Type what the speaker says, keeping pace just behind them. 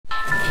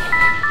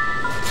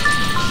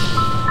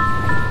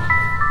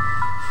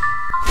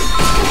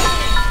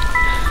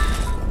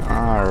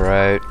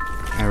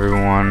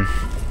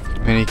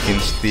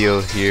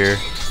Theo here.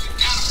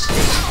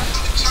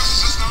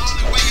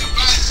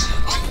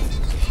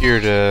 Here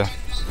to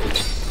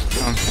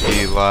come to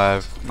you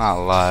live, not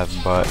live,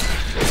 but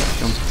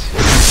come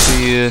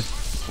to you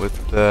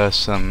with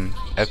some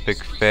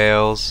epic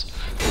fails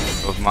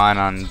of mine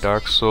on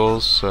Dark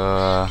Souls.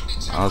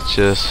 I'll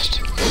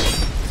just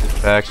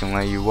sit back and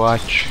let you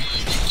watch.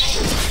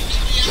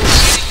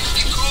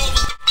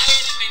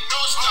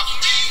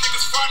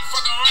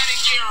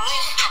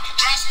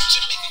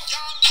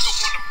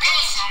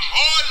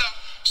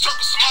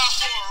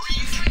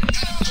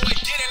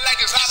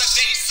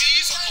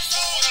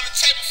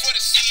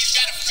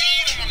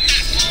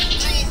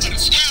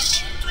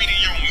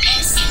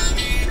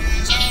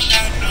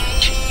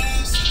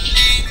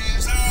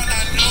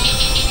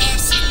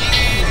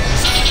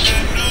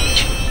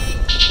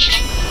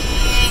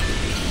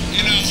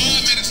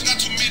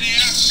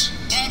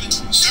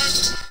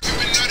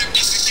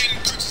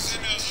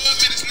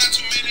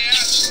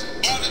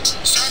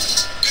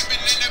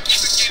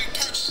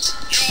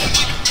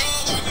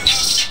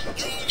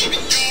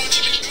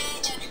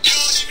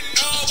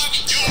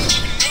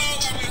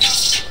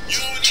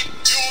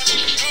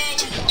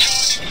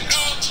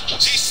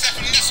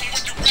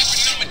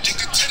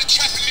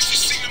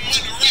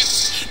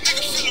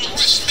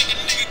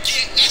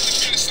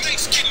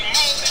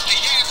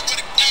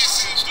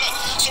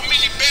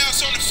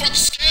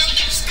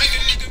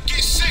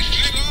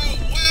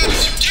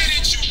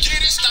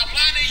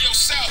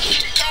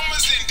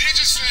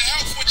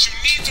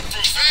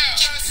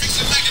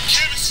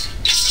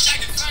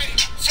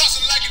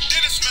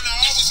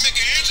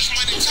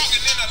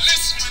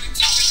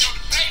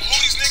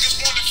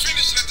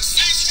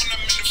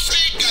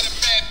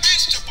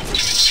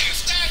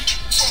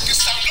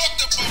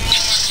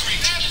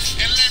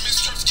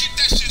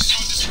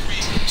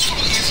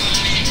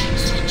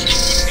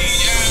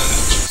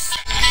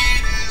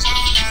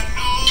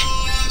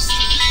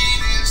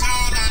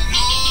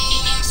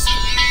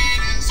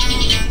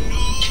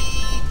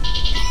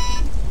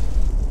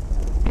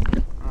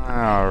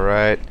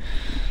 Alright,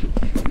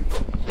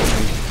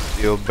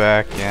 Deal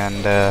back,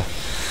 and I'm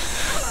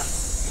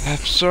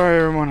sorry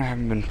everyone, I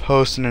haven't been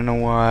posting in a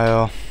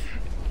while.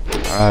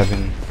 I've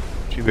been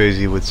too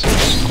busy with some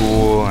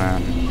school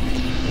and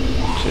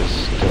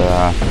just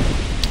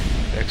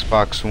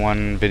Xbox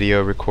One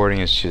video recording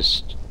is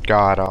just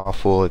god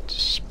awful. It's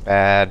just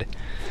bad.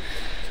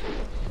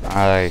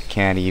 I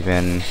can't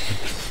even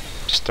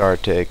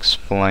start to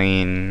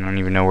explain. I don't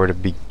even know where to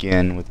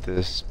begin with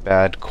this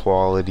bad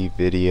quality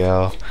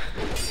video.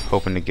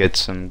 Hoping to get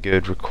some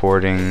good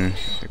recording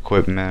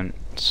equipment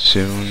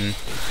soon,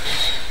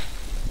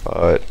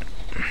 but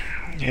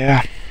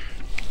yeah,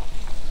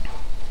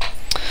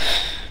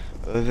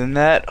 other than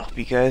that, hope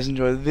you guys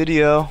enjoy the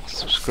video.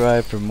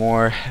 Subscribe for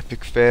more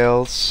epic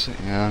fails,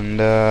 and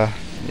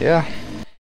yeah.